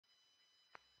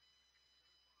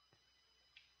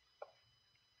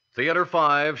Theater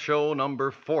 5, show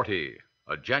number 40,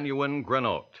 A Genuine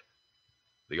Grenotte.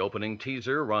 The opening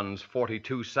teaser runs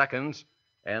 42 seconds,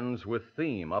 ends with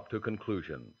theme up to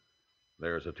conclusion.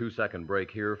 There's a 2-second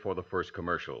break here for the first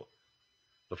commercial.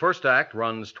 The first act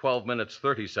runs 12 minutes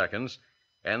 30 seconds,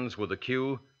 ends with the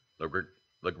cue,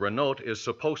 the Grenotte is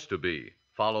supposed to be,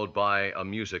 followed by a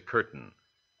music curtain.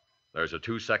 There's a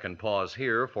 2-second pause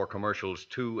here for commercials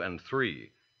 2 and 3.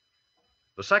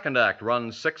 The second act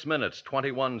runs 6 minutes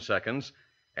 21 seconds,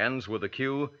 ends with the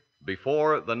cue,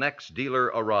 before the next dealer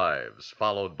arrives,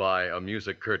 followed by a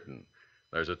music curtain.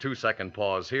 There's a 2-second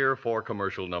pause here for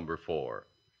commercial number 4.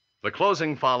 The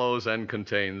closing follows and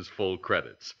contains full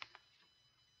credits.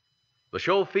 The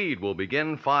show feed will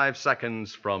begin 5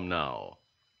 seconds from now.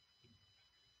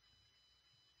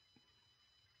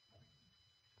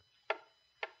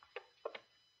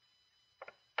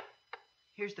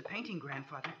 Here's the painting,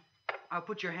 Grandfather. I'll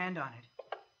put your hand on it.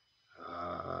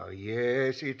 Ah,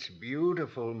 yes, it's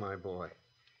beautiful, my boy.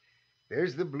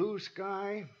 There's the blue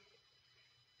sky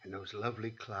and those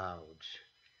lovely clouds.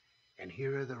 And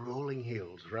here are the rolling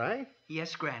hills, right?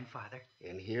 Yes, Grandfather.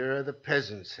 And here are the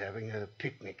peasants having a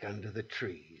picnic under the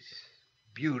trees.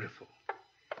 Beautiful.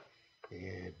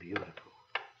 Yeah, beautiful.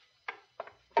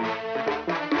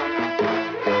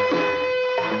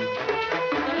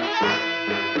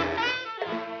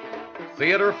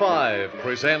 Theater 5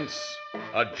 presents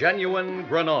A Genuine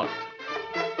Grenotte.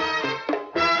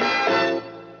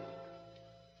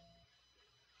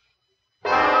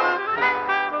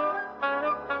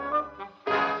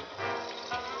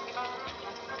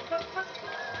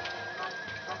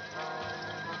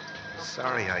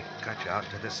 Sorry I got you out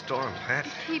to this storm, Pat.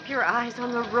 Keep your eyes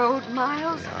on the road,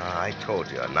 Miles. Yeah, I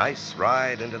told you, a nice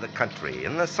ride into the country,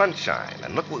 in the sunshine,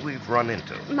 and look what we've run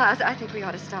into. Miles, I think we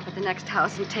ought to stop at the next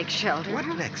house and take shelter. What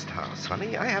next house,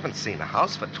 honey? I haven't seen a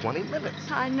house for 20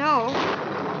 minutes. I know.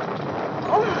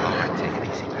 All right, take it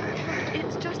easy, Pat.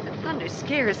 It's just that thunder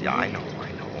scares me. Yeah, I know,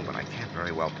 but I can't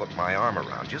very well put my arm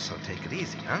around you, so take it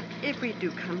easy, huh? If we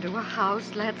do come to a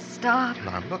house, let's stop.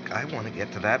 Now, look, I want to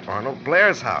get to that Arnold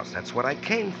Blair's house. That's what I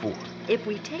came for. If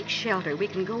we take shelter, we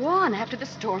can go on after the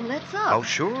storm lets up. Oh,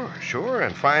 sure,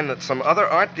 and find that some other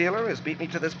art dealer has beat me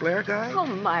to this Blair guy? Oh,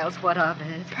 Miles, what of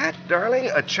it? Pat, darling,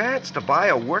 a chance to buy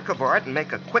a work of art and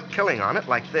make a quick killing on it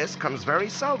like this comes very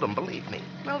seldom, believe me.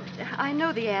 Well, I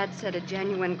know the ad said a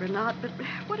genuine Grenotte, but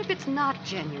what if it's not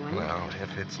genuine? Well,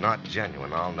 if it's not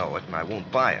genuine, I'll know it, and I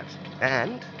won't buy it.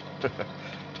 And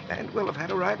we'll have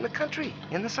had a ride in the country,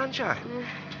 in the sunshine.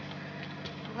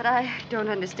 What I don't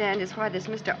understand is why this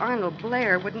Mr. Arnold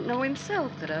Blair wouldn't know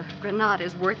himself that a Grenotte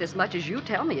is worth as much as you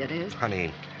tell me it is.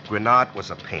 Honey, Grenotte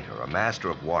was a painter, a master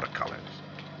of watercolors.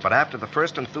 But after the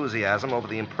first enthusiasm over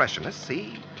the Impressionists,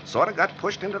 he sort of got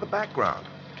pushed into the background.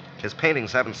 His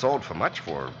paintings haven't sold for much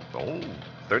for,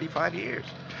 35 years.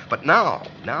 But now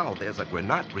there's a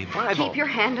Grenotte revival. Keep your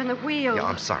hand on the wheel. Yeah,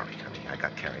 I'm sorry, honey. I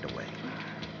got carried away.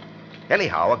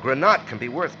 Anyhow, a Grenotte can be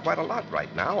worth quite a lot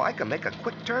right now. I can make a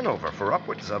quick turnover for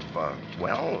upwards of,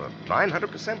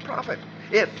 900% profit.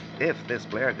 If this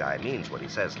Blair guy means what he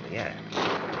says in the ad.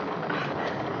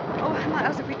 Oh,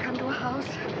 Miles, if we come to a house,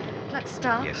 let's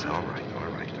stop. Yes, all right,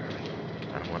 darling.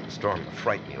 I don't want the storm to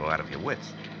frighten you out of your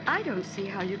wits. I don't see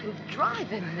how you can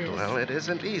drive in this. Well, it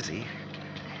isn't easy.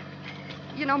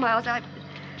 You know, Miles, I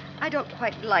don't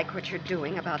quite like what you're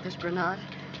doing about this Grenotte.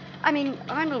 I mean,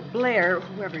 Arnold Blair,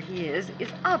 whoever he is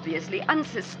obviously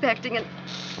unsuspecting and...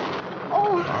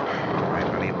 Oh! All right,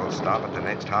 honey, we'll stop at the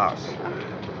next house.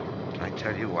 I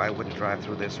tell you, I wouldn't drive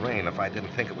through this rain if I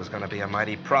didn't think it was going to be a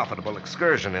mighty profitable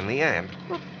excursion in the end.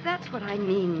 Well, that's what I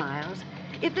mean, Miles.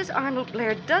 If this Arnold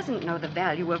Blair doesn't know the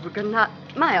value of a Grenotte...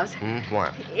 Miles.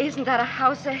 What? Isn't that a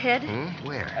house ahead?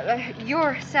 Where?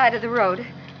 Your side of the road.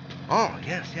 Oh,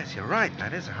 yes, you're right.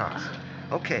 That is a house.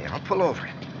 Okay, I'll pull over.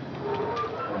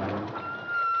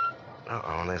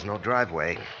 Uh-oh, there's no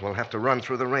driveway. We'll have to run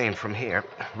through the rain from here.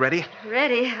 Ready?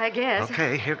 Ready, I guess.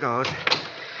 Okay, here goes.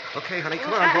 Okay, honey,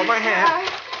 come on, hold my hand.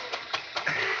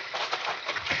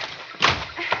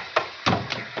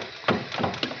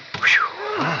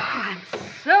 I'm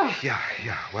so... Yeah.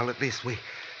 Well, at least we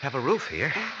have a roof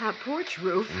here. A porch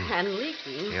roof and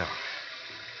leaking. Yeah.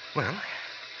 Well,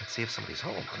 let's see if somebody's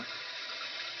home, huh?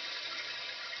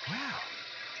 Well,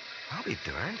 I'll be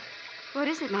darned. What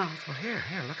is it, Miles? Well, here,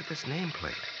 look at this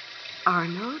nameplate.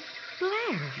 Arnold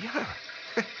Blair. Yeah.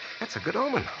 That's a good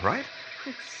omen, right?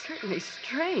 It's certainly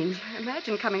strange.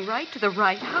 Imagine coming right to the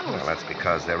right house. Well, that's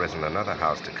because there isn't another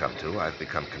house to come to. I've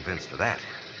become convinced of that.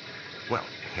 Well,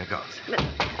 here goes. But,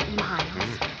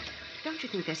 Miles, don't you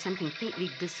think there's something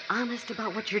faintly dishonest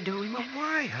about what you're doing? Well,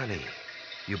 why, honey?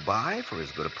 You buy for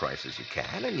as good a price as you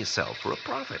can, and you sell for a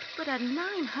profit. But a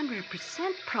 900%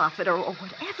 profit or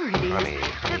whatever it is.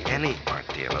 Honey, any art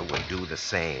dealer would do the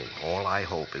same. All I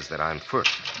hope is that I'm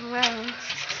first. Well,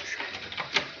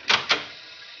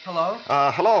 Hello?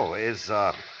 Hello. Is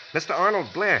Mr.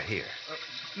 Arnold Blair here?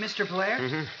 Mr. Blair?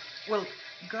 Mm-hmm. Well,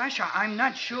 gosh, I'm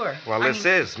not sure. Well, this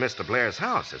is Mr. Blair's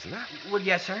house, isn't it? Well,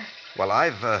 yes, sir. Well,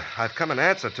 I've come in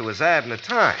answer to his ad in the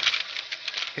Times.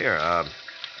 Here,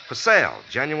 for sale,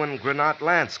 Genuine Grenotte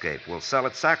landscape. Will sell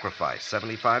at sacrifice,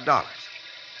 $75.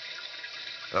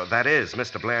 That is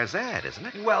Mr. Blair's ad, isn't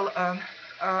it? Well,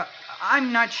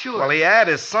 I'm not sure. Well, the ad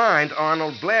is signed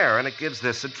Arnold Blair, and it gives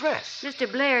this address.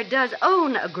 Mr. Blair does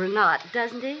own a Grenotte,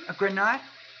 doesn't he? A Grenotte?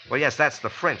 Well, yes, that's the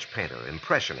French painter,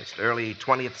 Impressionist, early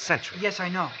 20th century. Yes, I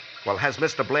know. Well, has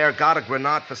Mr. Blair got a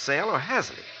Grenotte for sale, or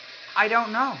hasn't he? I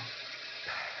don't know.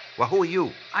 Well, who are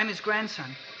you? I'm his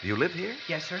grandson. Do you live here?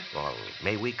 Yes, sir. Well,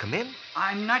 may we come in?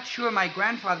 I'm not sure my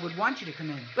grandfather would want you to come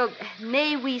in. Well,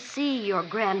 may we see your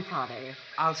grandfather?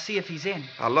 I'll see if he's in.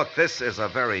 Look, this is a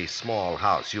very small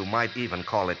house. You might even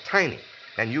call it tiny.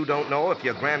 And you don't know if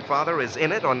your grandfather is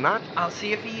in it or not? I'll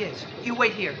see if he is. You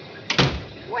wait here.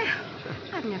 Well,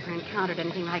 I've never encountered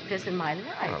anything like this in my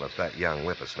life. Well, if that young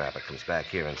whippersnapper comes back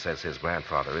here and says his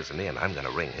grandfather isn't in, I'm going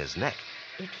to wring his neck.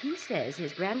 If he says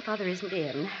his grandfather isn't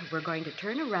in, we're going to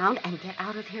turn around and get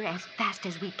out of here as fast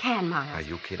as we can, Miles. Are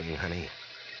you kidding, honey?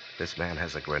 This man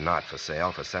has a Grenotte for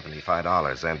sale for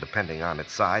 $75, and depending on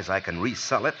its size, I can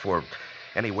resell it for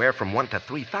anywhere from $1,000 to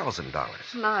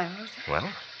 $3,000. Miles, Well?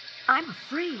 I'm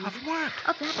afraid. Of what?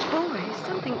 Of that boy.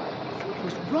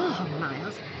 Something's wrong,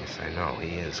 Miles. Yes, I know.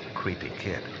 He is a creepy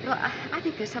kid. Well, I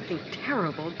think there's something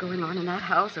terrible going on in that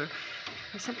house, or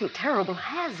something terrible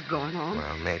has gone on.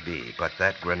 Well, maybe, but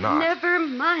that Grenotte... Never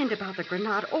mind about the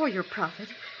Grenotte or your profit.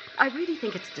 I really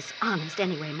think it's dishonest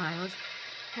anyway, Miles.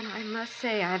 And I must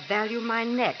say I value my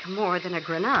neck more than a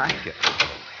Grenotte. Yeah.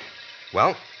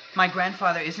 Well? My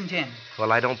grandfather isn't in.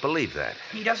 Well, I don't believe that.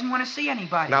 He doesn't want to see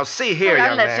anybody. Now, see here, Well,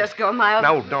 young let's man. just go, Miles.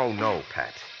 No,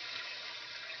 Pat.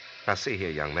 Now, see here,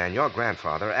 young man. Your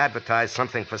grandfather advertised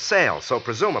something for sale, so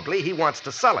presumably he wants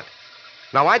to sell it.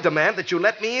 Now, I demand that you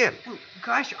let me in. Well,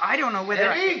 gosh, I don't know whether...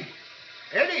 Eddie?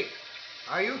 Eddie?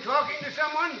 Are you talking to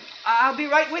someone? I'll be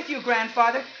right with you,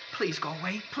 grandfather. Please go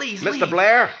away. Please leave. Mr.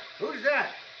 Blair? Who's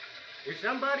that? Is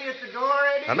somebody at the door,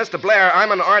 Eddie? Mr. Blair,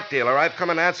 I'm an art dealer. I've come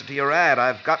in answer to your ad.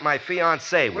 I've got my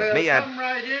fiancée with me and... Come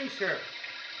right in, sir.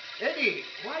 Eddie,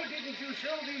 why didn't you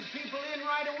show these people in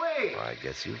right away? Well, I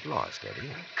guess you've lost, Eddie.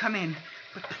 Come in.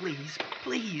 But please,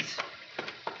 please.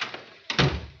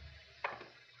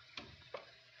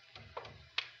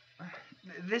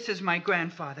 This is my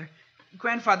grandfather.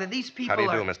 Grandfather, these people How do you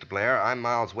are... do, Mr. Blair? I'm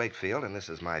Miles Wakefield, and this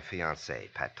is my fiancée,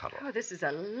 Pat Tuttle. Oh, this is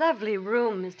a lovely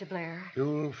room, Mr. Blair.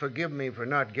 You'll forgive me for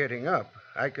not getting up.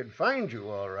 I could find you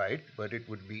all right, but it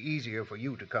would be easier for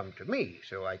you to come to me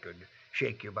so I could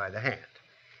shake you by the hand.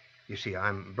 You see,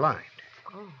 I'm blind.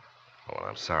 Oh. Oh, well,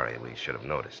 I'm sorry. We should have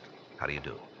noticed. How do you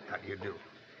do? How do you do?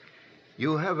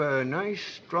 You have a nice,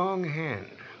 strong hand,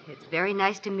 It's very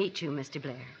nice to meet you, Mr.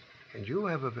 Blair. and you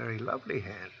have a very lovely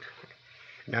hand.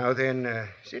 Now then,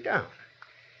 sit down.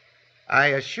 I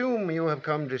assume you have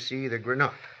come to see the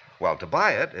Grenotte. Well, to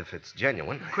buy it, if it's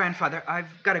genuine. Grandfather, I've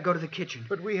got to go to the kitchen.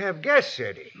 But we have guests,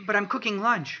 Eddie. But I'm cooking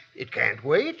lunch. It can't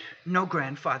wait. No,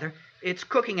 Grandfather. It's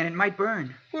cooking and it might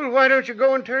burn. Well, why don't you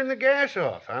go and turn the gas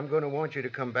off? I'm going to want you to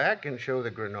come back and show the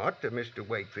Grenotte to Mr.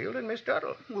 Wakefield and Miss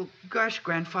Tuttle. Well, gosh,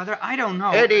 Grandfather, I don't know.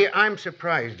 Eddie, I'm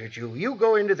surprised at you. You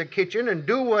go into the kitchen and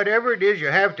do whatever it is you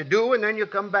have to do, and then you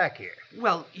come back here.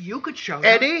 Well, you could show them.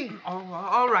 Eddie? Oh,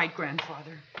 all right,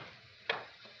 Grandfather.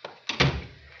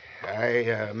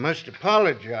 I must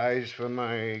apologize for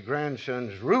my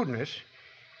grandson's rudeness.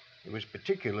 It was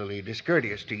particularly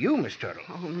discourteous to you, Miss Tuttle.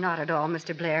 Oh, not at all,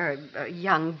 Mr. Blair. A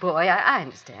young boy. I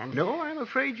understand. No, I'm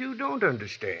afraid you don't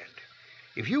understand.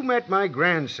 If you met my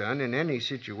grandson in any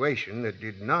situation that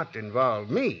did not involve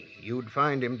me, you'd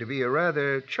find him to be a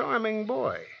rather charming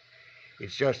boy.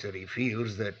 It's just that he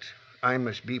feels that I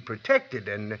must be protected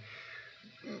and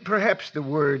perhaps the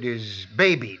word is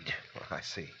babied. Oh, I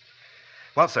see.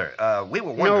 Well, sir, we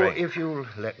were wondering... No, if you'll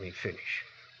let me finish.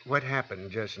 What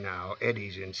happened just now,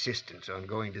 Eddie's insistence on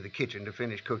going to the kitchen to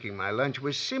finish cooking my lunch,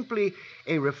 was simply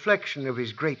a reflection of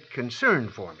his great concern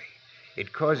for me.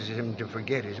 It causes him to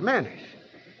forget his manners.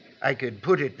 I could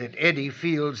put it that Eddie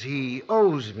feels he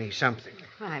owes me something.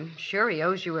 I'm sure he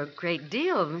owes you a great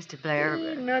deal, Mr. Blair.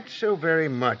 Not so very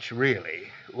much, really.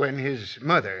 When his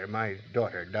mother, my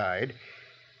daughter, died,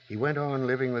 he went on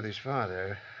living with his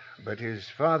father. But his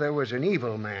father was an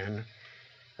evil man,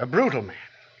 a brutal man.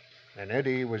 and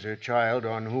Eddie was a child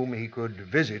on whom he could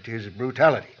visit his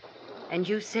brutality. And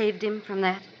you saved him from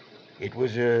that? It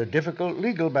was a difficult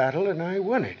legal battle, and I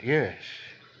won it, yes.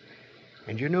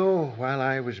 And you know, while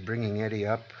I was bringing Eddie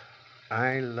up,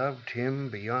 I loved him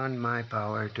beyond my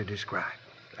power to describe.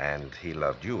 And he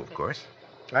loved you, of course.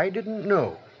 I didn't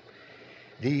know.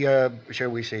 The, shall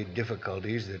we say,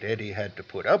 difficulties that Eddie had to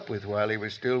put up with while he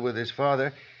was still with his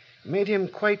father made him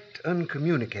quite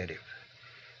uncommunicative.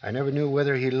 I never knew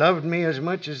whether he loved me as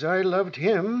much as I loved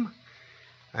him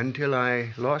until I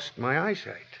lost my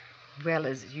eyesight. Well,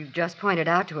 as you just pointed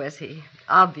out to us, he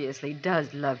obviously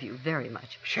does love you very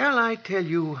much. Shall I tell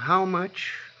you how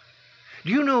much?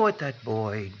 Do you know what that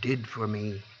boy did for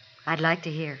me? I'd like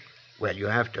to hear. Well, you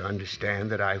have to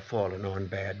understand that I've fallen on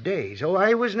bad days. Oh,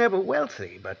 I was never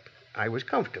wealthy, but I was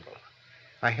comfortable.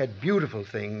 I had beautiful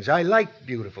things. I liked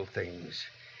beautiful things.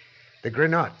 The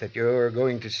Grenotte that you're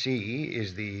going to see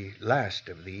is the last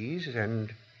of these,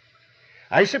 and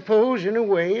I suppose, in a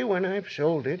way, when I've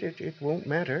sold it, it won't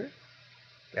matter.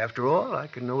 After all, I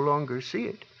can no longer see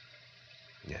it.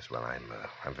 Yes, well,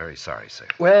 I'm very sorry, sir.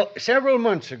 Well, several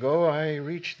months ago, I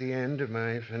reached the end of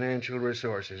my financial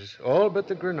resources, all but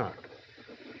the Grenotte.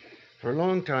 For a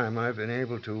long time, I've been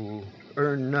able to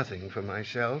earn nothing for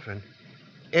myself, and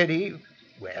Eddie,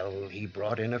 well, he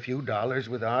brought in a few dollars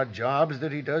with odd jobs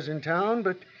that he does in town,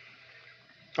 but,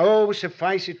 oh,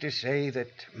 suffice it to say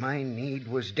that my need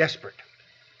was desperate.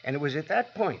 And it was at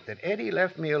that point that Eddie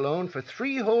left me alone for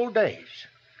 3 whole days.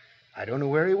 I don't know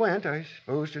where he went, I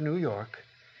suppose to New York.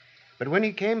 But when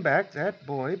he came back, that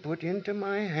boy put into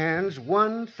my hands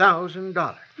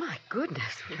 $1,000. My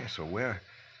goodness. Yeah, so where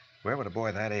would a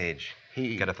boy that age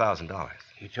He- get $1,000?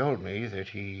 He told me that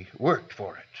he worked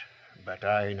for it, but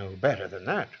I know better than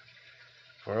that.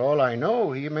 For all I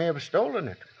know, he may have stolen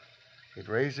it. It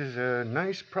raises a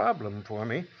nice problem for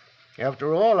me.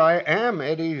 After all, I am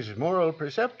Eddie's moral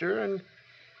preceptor, and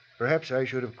perhaps I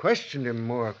should have questioned him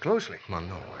more closely. Well,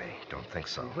 no, I don't think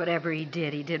so. Whatever he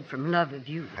did from love of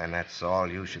you. And that's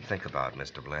all you should think about,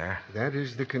 Mr. Blair. That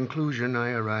is the conclusion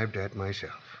I arrived at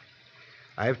myself.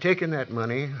 I have taken that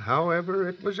money, however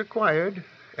it was acquired,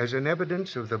 as an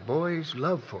evidence of the boy's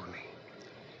love for me.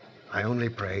 I only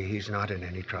pray he's not in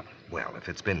any trouble. Well, if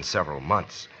it's been several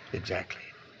months. Exactly.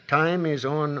 Time is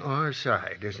on our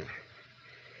side, isn't it?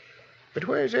 But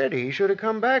where's Eddie? He should have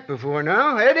come back before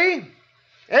now. Eddie!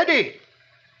 Eddie!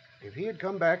 If he had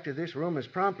come back to this room as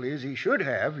promptly as he should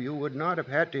have, you would not have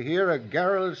had to hear a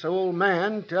garrulous old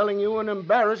man telling you an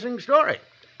embarrassing story.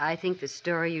 I think the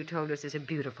story you told us is a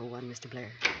beautiful one, Mr.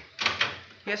 Blair.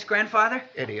 Yes, Grandfather?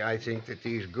 Eddie, I think that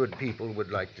these good people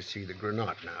would like to see the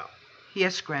Grenotte now.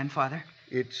 Yes, Grandfather.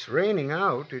 It's raining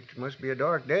out. It must be a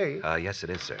dark day. Yes, it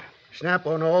is, sir. Snap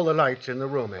on all the lights in the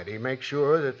room, Eddie. Make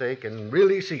sure that they can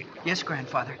really see it. Yes,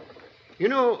 Grandfather. You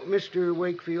know, Mr.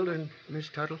 Wakefield and Miss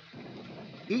Tuttle,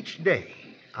 each day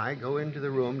I go into the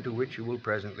room to which you will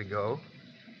presently go,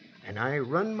 and I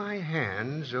run my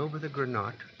hands over the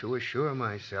Grenotte to assure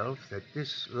myself that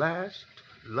this last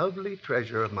lovely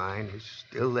treasure of mine is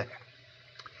still there.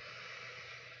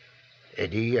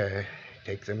 Eddie,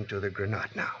 take them to the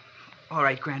Grenotte now. All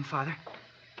right, Grandfather.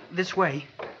 This way.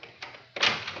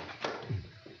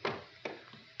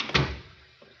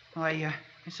 Well, I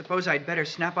suppose I'd better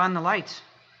snap on the lights.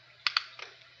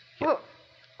 Well,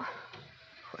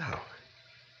 Well,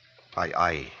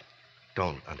 I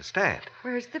don't understand.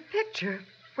 where's the picture?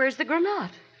 Where's the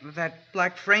Grenotte? That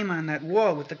black frame on that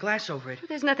wall with the glass over it.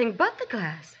 There's nothing but the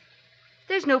glass.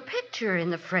 There's no picture in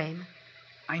the frame.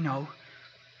 I know.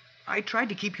 I tried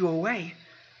to keep you away.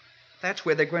 That's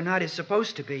where the Grenotte is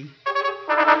supposed to be.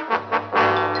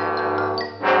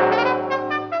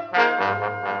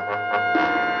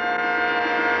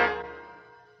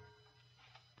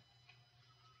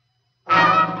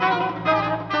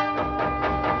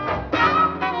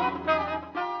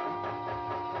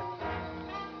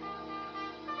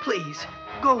 Please,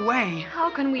 go away. How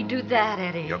can we do that,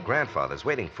 Eddie? Your grandfather's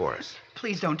waiting for us.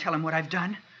 Please don't tell him what I've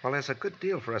done. Well, there's a good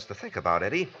deal for us to think about,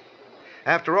 Eddie.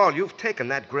 After all, you've taken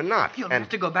that Grenotte. You'll and... have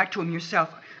to go back to him yourself.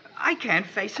 I can't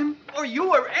face him, or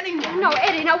you, or anyone. No,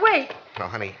 Eddie, now wait. No,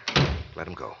 honey, let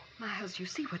him go. Miles, you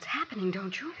see what's happening,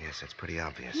 don't you? Yes, it's pretty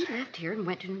obvious. He left here and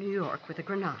went to New York with a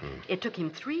Grenotte. It took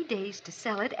him 3 days to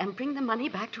sell it and bring the money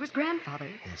back to his grandfather.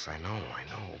 Yes, I know.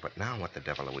 But now what the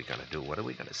devil are we going to do? What are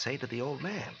we going to say to the old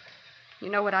man? You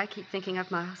know what I keep thinking of,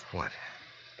 Miles? What?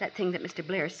 That thing that Mr.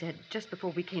 Blair said just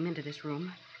before we came into this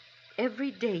room.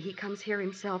 Every day he comes here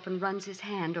himself and runs his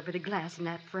hand over the glass in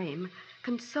that frame,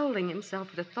 consoling himself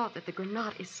with the thought that the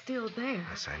Grenotte is still there.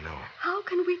 Yes, I know. How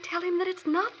can we tell him that it's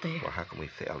not there? Well, how can we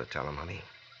fail to tell him, honey?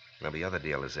 There'll be other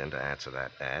dealers in to answer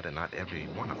that ad, and not every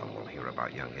one of them will hear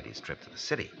about young Eddie's trip to the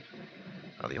city.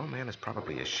 Now, the old man is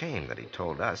probably ashamed that he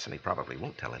told us, and he probably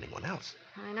won't tell anyone else.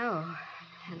 I know.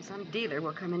 And some dealer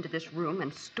will come into this room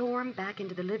and storm back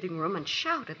into the living room and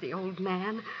shout at the old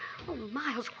man. Oh,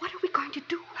 Miles, what are we going to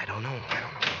do? I don't know.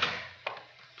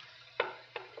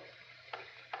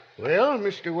 Well,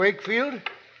 Mr. Wakefield,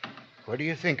 what do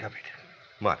you think of it?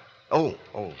 What? Oh,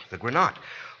 the Grenotte.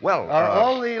 Well, Are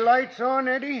all the lights on,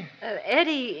 Eddie?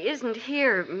 Eddie isn't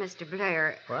here, Mr.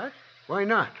 Blair. What? Why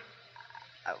not?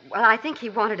 Well, I think he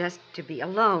wanted us to be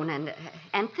alone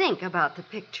and think about the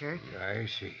picture. I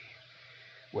see.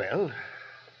 Well,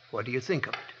 what do you think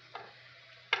of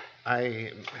it?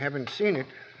 I haven't seen it,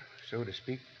 so to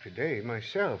speak, today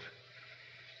myself.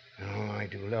 Oh, I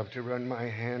do love to run my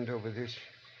hand over this.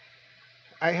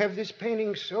 I have this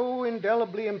painting so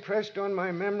indelibly impressed on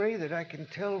my memory that I can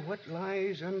tell what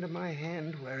lies under my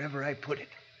hand wherever I put it.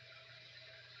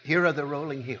 Here are the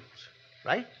rolling hills,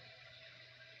 right?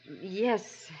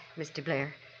 Yes, Mr.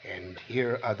 Blair. And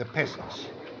here are the peasants,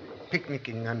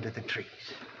 picnicking under the trees.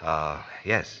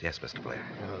 Yes, Mr. Blair.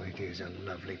 Oh, it is a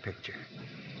lovely picture.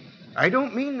 I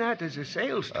don't mean that as a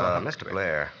sales talk. Mr.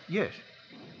 Blair. Yes.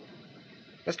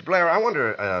 Mr. Blair, I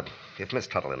wonder if Miss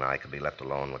Tuttle and I could be left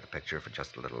alone with the picture for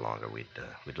just a little longer.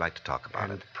 We'd like to talk about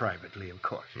And it. privately, of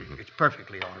course. Mm-hmm. It's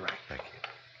perfectly all right. Thank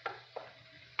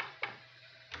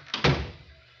you.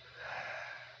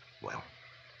 Well,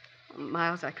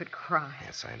 Miles, I could cry.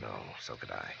 yes, I know. So could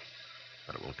I.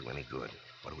 But it won't do any good.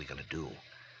 What are we going to do?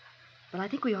 Well, I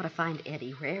think we ought to find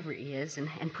Eddie wherever he is and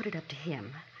put it up to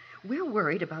him. We're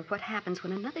worried about what happens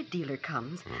when another dealer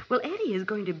comes. Well, Eddie is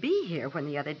going to be here when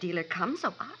the other dealer comes,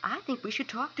 so I think we should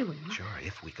talk to him. Sure,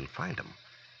 if we can find him.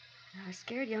 Now, a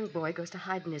scared young boy goes to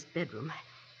hide in his bedroom.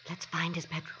 Let's find his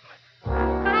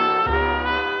bedroom.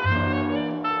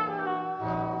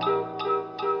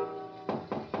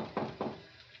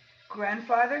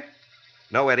 Grandfather,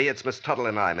 No, Eddie, it's Miss Tuttle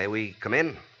and I. May we come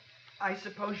in? I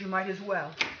suppose you might as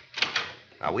well.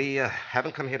 Now, we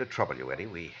haven't come here to trouble you, Eddie.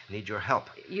 We need your help.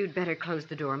 You'd better close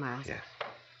the door, Miles. Yes.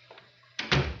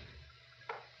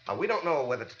 We don't know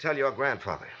whether to tell your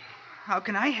grandfather. How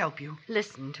can I help you?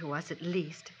 Listen to us, at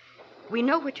least. We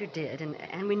know what you did,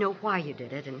 and we know why you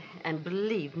did it, and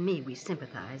believe me, we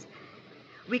sympathize.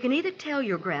 We can either tell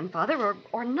your grandfather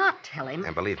or not tell him.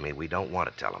 And believe me, we don't want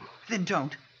to tell him. Then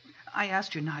don't. I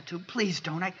asked you not to. Please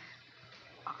don't.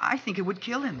 I think it would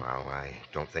kill him. Well, I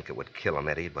don't think it would kill him,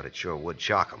 Eddie, but it sure would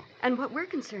shock him. And what we're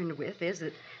concerned with is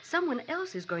that someone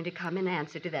else is going to come in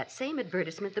answer to that same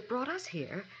advertisement that brought us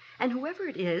here. And whoever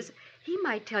it is, he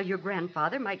might tell your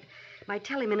grandfather, might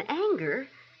tell him in anger,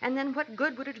 and then what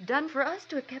good would it have done for us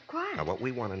to have kept quiet? Now, what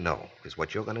we want to know is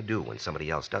what you're going to do when somebody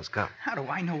else does come. How do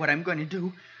I know what I'm going to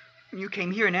do? When you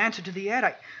came here in answer to the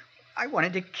ad, I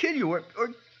wanted to kill you or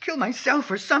kill myself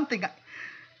or something.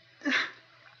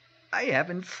 I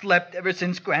haven't slept ever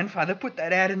since Grandfather put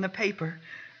that ad in the paper.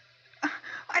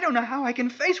 I don't know how I can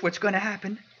face what's going to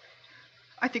happen.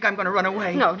 I think I'm going to run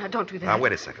away. No, don't do that. Now,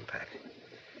 wait a second, Pat.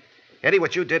 Eddie,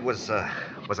 what you did was a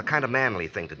kind of manly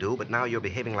thing to do, but now you're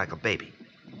behaving like a baby.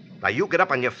 Now, you get up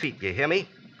on your feet, you hear me?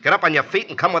 Get up on your feet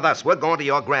and come with us. We're going to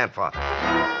your grandfather.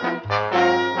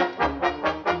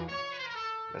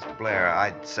 Mr. Blair,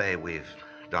 I'd say we've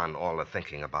done all the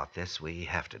thinking about this we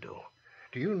have to do.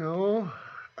 Do you know,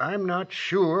 I'm not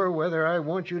sure whether I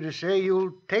want you to say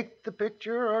you'll take the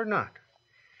picture or not.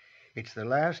 It's the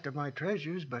last of my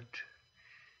treasures, but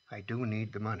I do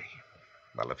need the money.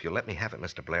 Well, if you'll let me have it,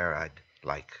 Mr. Blair, I'd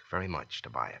like very much to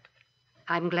buy it.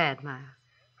 I'm glad, Miles.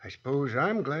 I suppose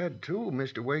I'm glad, too,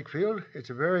 Mr. Wakefield. It's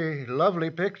a very lovely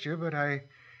picture, but I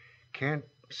can't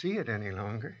see it any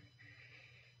longer.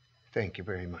 Thank you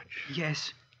very much.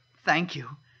 Yes, thank you.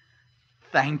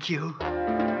 Thank you.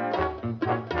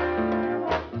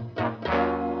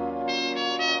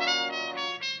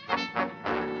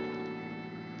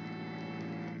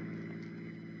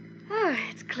 Oh,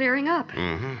 it's clearing up.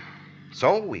 Mm-hmm.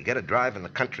 So we get a drive in the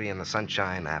country in the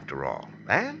sunshine after all.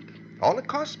 And all it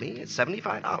costs me is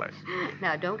 $75.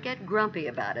 Now, don't get grumpy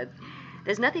about it.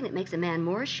 There's nothing that makes a man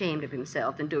more ashamed of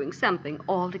himself than doing something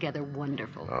altogether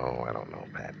wonderful. Oh, I don't know,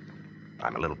 Pat.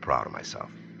 I'm a little proud of myself.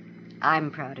 I'm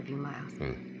proud of you, Miles.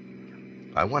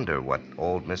 I wonder what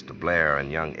old Mr. Blair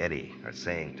and young Eddie are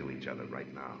saying to each other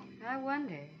right now. I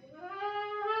wonder.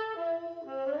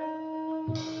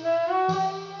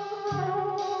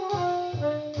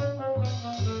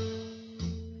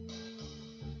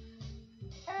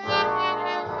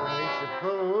 I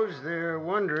suppose they're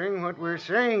wondering what we're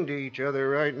saying to each other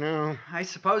right now. I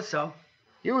suppose so.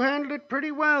 You handled it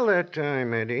pretty well that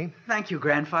time, Eddie. Thank you,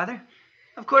 Grandfather.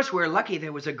 Of course, we're lucky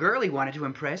there was a girl he wanted to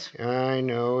impress. I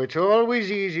know. It's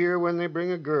always easier when they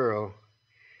bring a girl.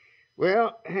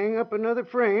 Well, hang up another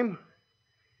frame.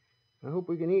 I hope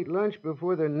we can eat lunch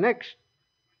before the next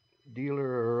dealer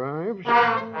arrives.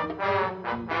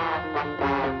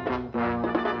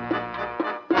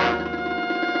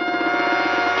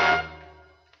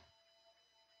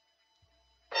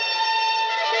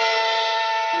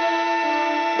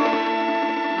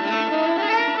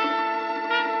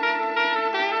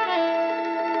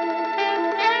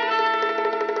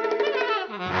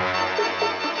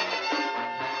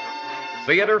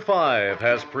 Theater 5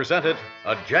 has presented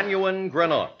A Genuine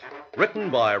Grenotte, written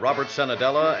by Robert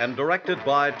Cenedella and directed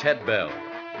by Ted Bell.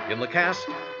 In the cast,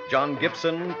 John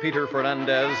Gibson, Peter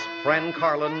Fernandez, Fran,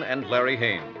 Carlon, and Larry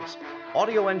Haines.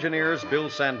 Audio engineers Bill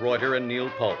Sandreuter and Neil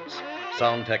Pultz.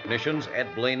 Sound technicians Ed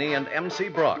Blaney and M.C.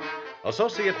 Brock.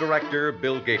 Associate director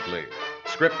Bill Gately.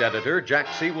 Script editor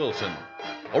Jack C. Wilson.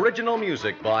 Original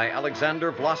music by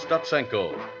Alexander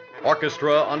Vlastotsenko.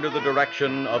 Orchestra under the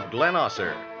direction of Glenn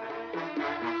Osser.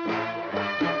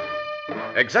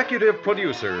 Executive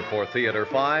producer for Theater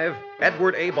 5,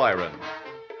 Edward A. Byron.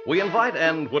 We invite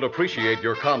and would appreciate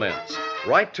your comments.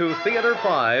 Write to Theater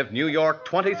 5, New York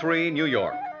 23, New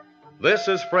York. This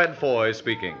is Fred Foy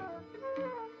speaking.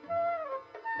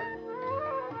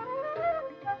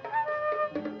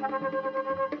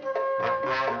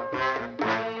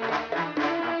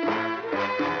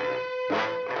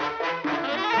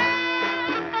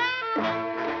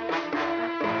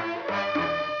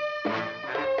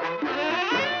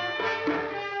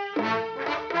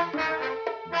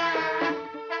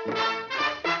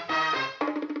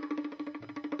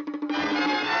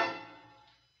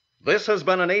 This has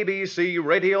been an ABC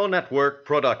Radio Network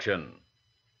production.